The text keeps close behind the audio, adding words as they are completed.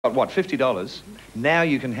What, $50? Now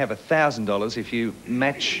you can have $1,000 if you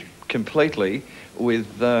match completely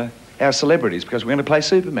with our celebrities, because we're going to play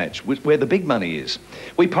Super Match, where the big money is.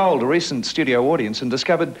 We polled a recent studio audience and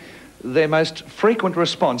discovered their most frequent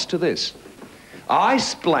response to this.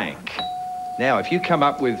 Ice blank. Now, if you come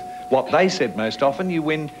up with what they said most often, you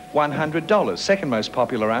win $100. Second most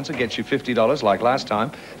popular answer gets you $50, like last time.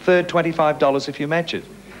 Third, $25 if you match it.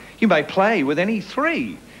 You may play with any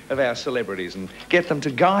three of our celebrities and get them to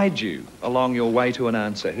guide you along your way to an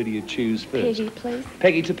answer. Who do you choose first? Peggy, please.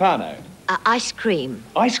 Peggy Tapano. Ice cream.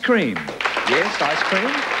 Ice cream. Yes, ice cream.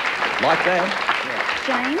 Like that.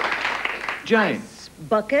 Jane. Jane. Ice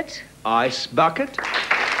bucket. Ice bucket.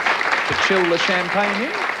 To chill the champagne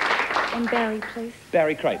in. And Barry, please.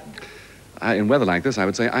 Barry Creighton. In weather like this, I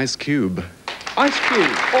would say ice cube. Ice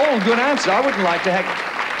cube. All good answers. I wouldn't like to have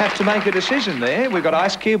to make a decision there. We've got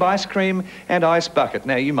ice cube, ice cream, and ice bucket.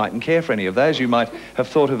 Now, you mightn't care for any of those. You might have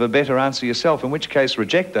thought of a better answer yourself, in which case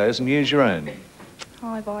reject those and use your own.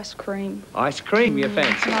 I have ice cream. Ice cream, you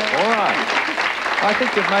fancy? No. All right. I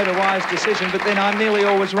think you've made a wise decision, but then I'm nearly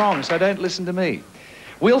always wrong, so don't listen to me.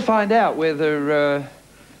 We'll find out whether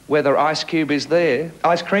ice cube is there,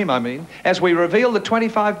 ice cream, I mean, as we reveal the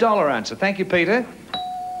 $25 answer. Thank you, Peter.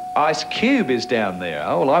 Ice cube is down there.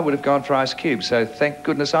 Oh, well, I would have gone for ice cube, so thank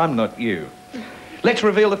goodness I'm not you. Let's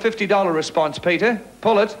reveal the $50 response, Peter.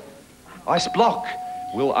 Pull it. Ice block.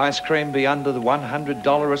 Will ice cream be under the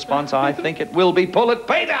 $100 response? I think it will be. Pull it,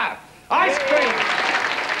 Peter! Ice cream!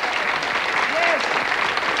 Yes!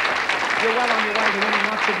 You're well on your way to winning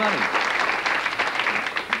lots of money.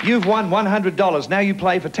 You've won $100. Now you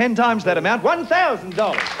play for 10 times that amount, $1,000.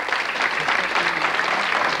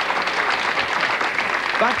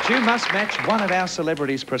 But you must match one of our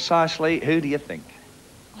celebrities precisely. Who do you think?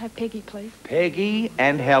 I'll have Peggy, please. Peggy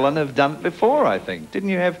and Helen have done it before, I think. Didn't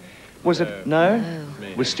you have... Was it... No?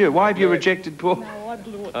 Was Stuart? Why have you rejected Paul? No, I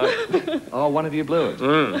blew it. Oh, one of you blew it.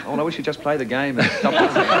 Oh, no, we should just play the game and stop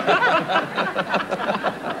it.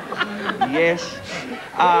 Yes.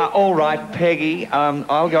 All right, Peggy.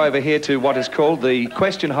 I'll go over here to what is called the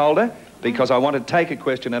question holder, because I want to take a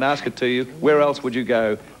question and ask it to you. Where else would you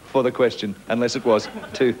go for the question, unless it was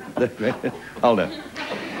to the holder?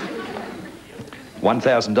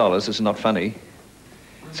 $1,000. This is not funny.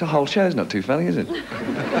 The whole show's not too funny, is it?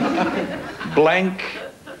 Blank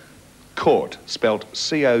court, spelt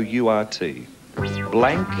C-O-U-R-T.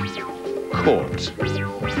 Blank court.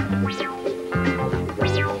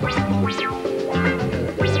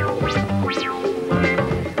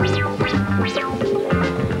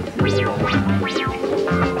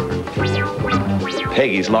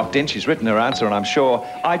 Peggy's locked in. She's written her answer, and I'm sure,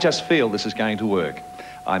 I just feel this is going to work.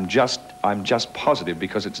 I'm just positive,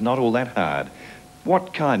 because it's not all that hard.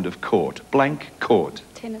 What kind of court? Blank court.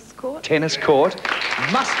 Tennis court. Tennis court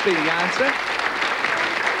must be the answer.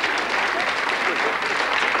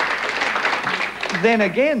 Then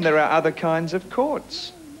again, there are other kinds of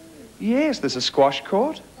courts. Yes, there's a squash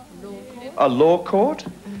court, a law court,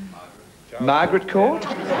 Margaret Court,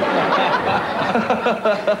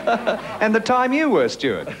 and the time you were,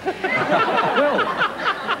 Stuart. Well...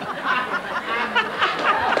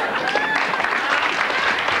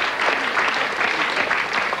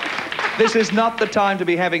 This is not the time to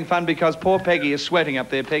be having fun, because poor Peggy is sweating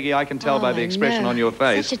up there. Peggy, I can tell by the expression on your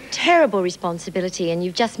face. Such a terrible responsibility, and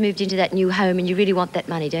you've just moved into that new home, and you really want that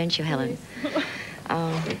money, don't you, Helen? Tennis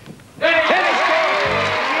court!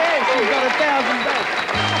 Yes, you've got $1,000.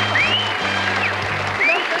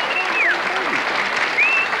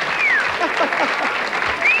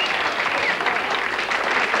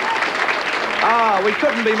 We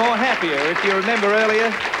couldn't be more happier. If you remember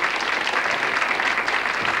earlier,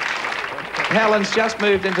 Helen's just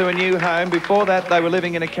moved into a new home. Before that, they were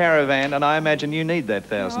living in a caravan, and I imagine you need that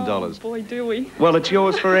 $1,000. Oh, boy, do we. Well, it's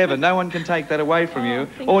yours forever. No one can take that away from you.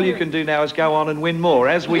 All you can do now is go on and win more,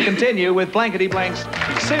 as we continue with Blankety Blanks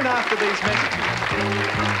soon after these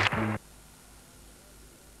messages.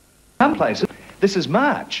 Some places, this is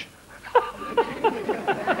March.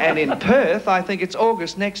 And in Perth, I think it's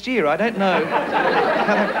August next year. I don't know.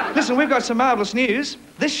 Listen, we've got some marvellous news.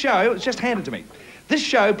 This show, it's just handed to me. This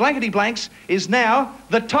show, Blankety Blanks, is now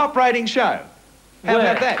the top-rating show. How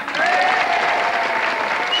about that?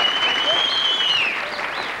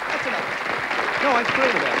 That's enough. No, I'm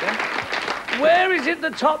thrilled about that. Where is it the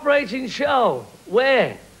top-rating show?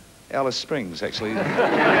 Where? Alice Springs, actually.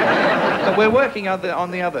 But we're working on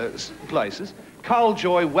the other places. Cole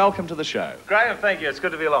Joy, welcome to the show. Graham, thank you. It's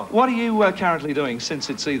good to be along. What are you currently doing since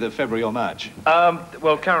it's either February or March?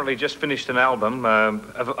 Well, currently just finished an album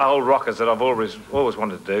of old rockers that I've always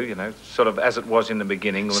wanted to do, you know, sort of as it was in the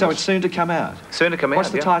beginning. So it's soon to come out? Soon to come out, What's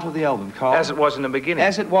the title of the album, Cole? As It Was in the Beginning.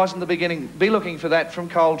 As It Was in the Beginning. Be looking for that from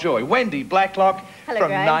Cole Joy. Wendy Blacklock Hello, from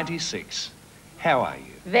Graham. 96. How are you?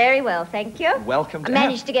 Very well, thank you. Welcome. I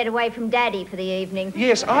managed to get away from Daddy for the evening.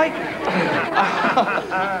 Yes,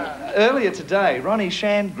 earlier today, Ronnie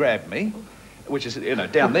Shand grabbed me, which is, you know,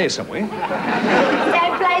 down there somewhere.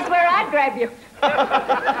 Same place where I'd grab you.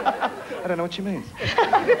 I don't know what you mean.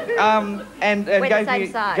 And We're the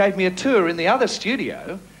same size. gave me a tour in the other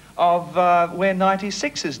studio of where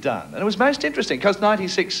 96 is done. And it was most interesting, because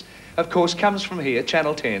 96, of course, comes from here,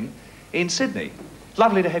 Channel 10, in Sydney.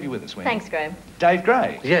 Lovely to have you with us, Wendy. Thanks, Graham. Dave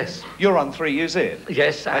Gray. Yes. You're on 3UZ.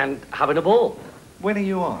 Yes, and having a ball. When are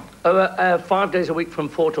you on? 5 days a week from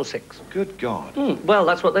 4 till 6. Good God. Well,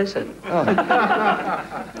 that's what they said.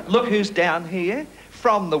 Look who's down here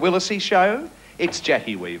from the Willisey Show. It's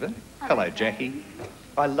Jackie Weaver. Hello, Jackie.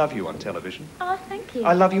 I love you on television. Oh, thank you.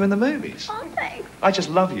 I love you in the movies. Oh, thanks. I just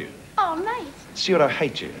love you. Oh, nice. Stuart, I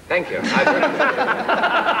hate you. Thank you.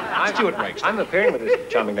 Stuart Breaks. I'm appearing with this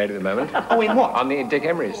charming lady at the moment. Oh, in what? On the Dick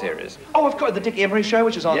Emery series. Oh, of course, the Dick Emery Show,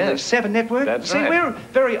 which is on the Yes. 7 Network. That's See, right. we're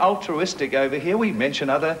very altruistic over here. We mention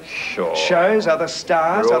other Sure. shows, other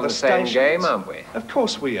stars, We're all other the same stations. game, aren't we? Of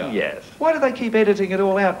course we are. Yes. Why do they keep editing it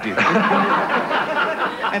all out, do you think?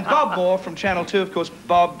 And Bob Moore from Channel 2, of course,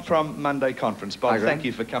 Bob from Monday Conference. Bob, Hi, Graham. thank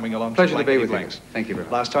you for coming along. Pleasure to be Blankety with Blanks. you. Thank you very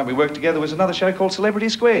much. Last time we worked together was another show called Celebrity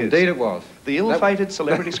Squares. Indeed it was. The ill-fated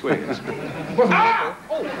Celebrity Squares.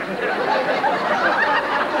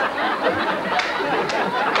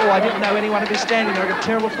 Oh, I didn't know anyone would be standing there. I got a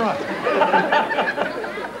terrible fright.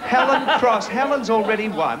 Helen Cross. Helen's already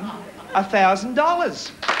won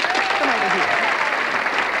 $1,000. Come over here.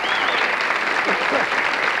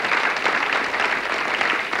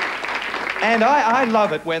 And I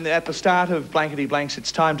love it when at the start of Blankety Blanks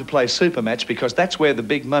it's time to play Super Match, because that's where the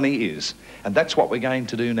big money is. And that's what we're going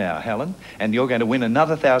to do now, Helen. And you're going to win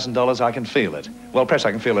another $1,000. I can feel it. Well, perhaps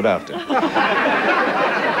I can feel it after.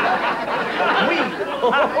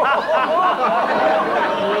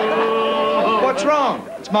 What's wrong?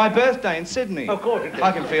 It's my birthday in Sydney. Of course it is.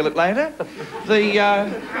 I can feel it later.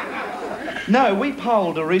 No, we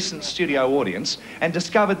polled a recent studio audience and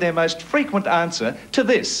discovered their most frequent answer to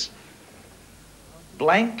this.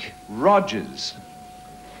 Blank Rogers.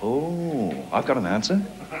 Oh, I've got an answer.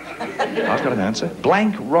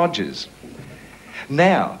 Blank Rogers.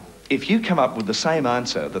 Now, if you come up with the same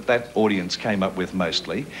answer that audience came up with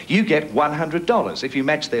mostly, you get $100. If you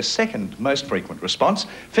match their second most frequent response,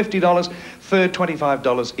 $50. Third,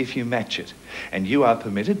 $25 if you match it. And you are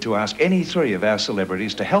permitted to ask any three of our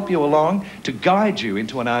celebrities to help you along, to guide you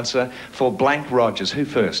into an answer for Blank Rogers. Who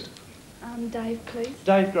first? Dave, please.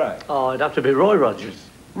 Dave Gray. Oh, it'd have to be Roy Rogers.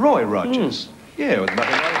 Roy Rogers. Yeah, with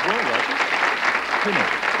nothing wrong with Roy Rogers. Who knows?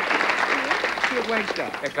 Stuart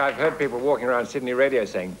Wagstaff. Actually, I've heard people walking around Sydney radio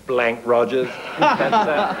saying Blank Rogers.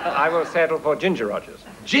 I will settle for Ginger Rogers.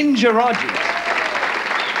 Ginger Rogers.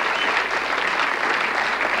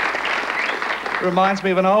 Reminds me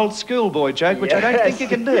of an old schoolboy joke, which I don't think you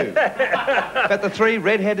can do. But the three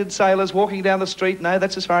red-headed sailors walking down the street, no,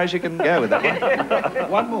 that's as far as you can go with that one.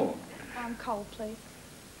 One more. Cole, please.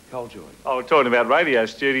 Cole Joy. Oh, talking about radio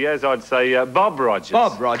studios, I'd say Bob Rogers.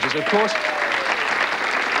 Bob Rogers, of course.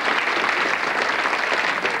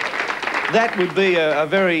 That would be a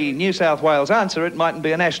very New South Wales answer. It mightn't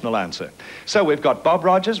be a national answer. So we've got Bob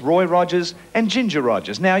Rogers, Roy Rogers, and Ginger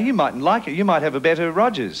Rogers. Now, you mightn't like it. You might have a better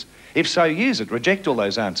Rogers. If so, use it. Reject all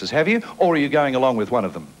those answers, have you? Or are you going along with one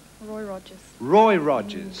of them? Roy Rogers. Roy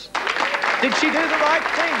Rogers. Did she do the right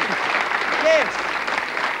thing? Yes.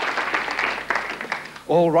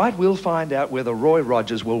 All right, we'll find out whether Roy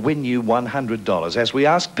Rogers will win you $100 as we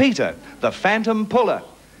ask Peter, the Phantom Puller,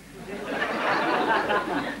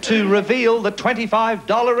 to reveal the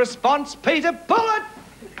 $25 response. Peter, pull it!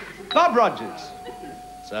 Bob Rogers.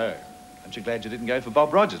 So, aren't you glad you didn't go for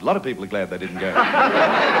Bob Rogers? A lot of people are glad they didn't go.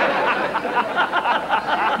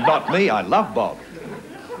 Not me, I love Bob.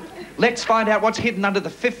 Let's find out what's hidden under the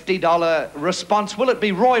 $50 response. Will it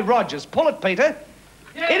be Roy Rogers? Pull it, Peter.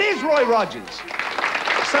 Yes. It is Roy Rogers.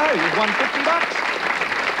 So, you've won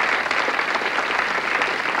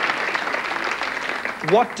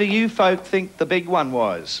 $50. What do you folk think the big one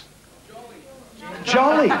was?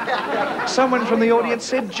 Jolly. Someone from the audience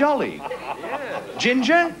said Jolly.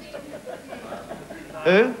 Ginger?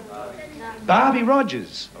 Who? Barbie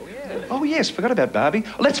Rogers. Oh, yes, forgot about Barbie.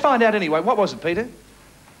 Let's find out anyway. What was it, Peter?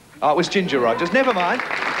 Oh, it was Ginger Rogers. Never mind.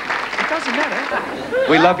 It doesn't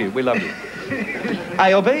matter. We love you. We love you.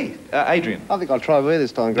 A or B? Adrian. I think I'll try B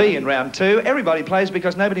this time, B Gray. in round 2. Everybody plays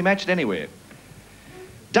because nobody matched anywhere.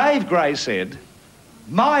 Dave Gray said,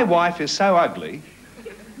 my wife is so ugly,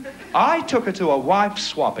 I took her to a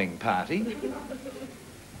wife-swapping party,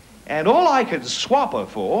 and all I could swap her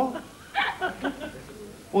for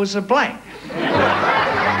was a blank.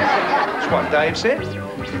 That's what Dave said.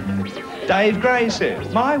 Dave Gray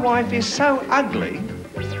said, my wife is so ugly,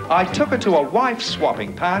 I took her to a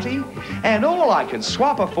wife-swapping party, and all I could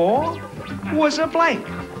swap her for was a blank.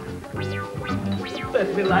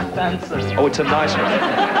 That's my last answer. Oh, it's a nice one.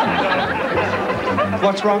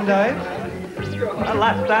 What's wrong, Dave? My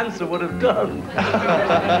last answer would have done.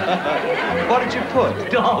 What did you put?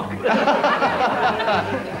 Dog.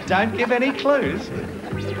 Don't give any clues.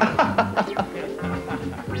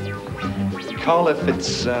 Cole, if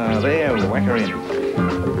it's there, whack her in.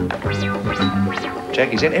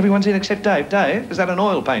 Jackie's in. Everyone's in except Dave. Dave, is that an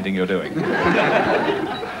oil painting you're doing?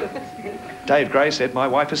 Dave Gray said, my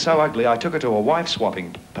wife is so ugly, I took her to a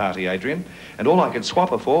wife-swapping party, Adrian, and all I could swap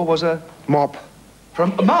her for was a... Mop.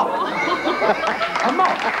 From a mop. A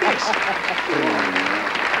mop, yes.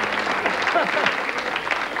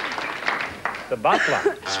 The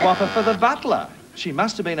butler. Swap her for the butler. She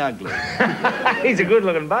must have been ugly. He's a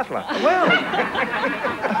good-looking butler. Well...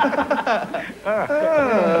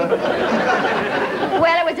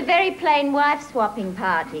 Well, it was a very plain wife-swapping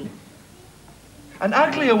party. An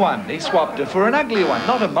uglier one. He swapped her for an uglier one,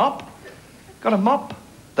 not a mop. Got a mop?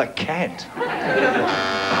 The cat.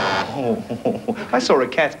 Oh, I saw a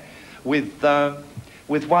cat with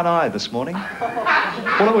one eye this morning.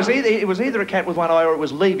 Well, it was either a cat with one eye or it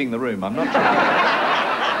was leaving the room. I'm not sure.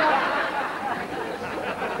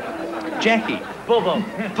 Jackie. Bubble.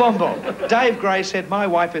 Bumble. Dave Gray said, my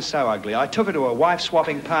wife is so ugly. I took her to a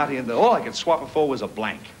wife-swapping party and all I could swap her for was a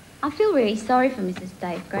blank. I feel really sorry for Mrs.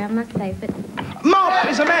 Dave Gray, I must say, but... Mop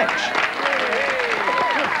is a match.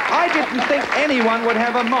 I didn't think anyone would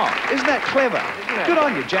have a mop. Isn't that clever? Good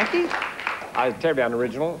on you, Jackie. Terribly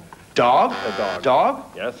unoriginal. Dog. A dog. Dog.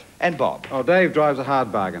 Yes. And Bob. Oh, Dave drives a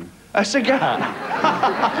hard bargain. A cigar.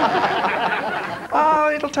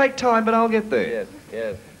 Oh, it'll take time, but I'll get there. Yes,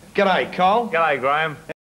 yes. G'day, Cole. G'day, Graham.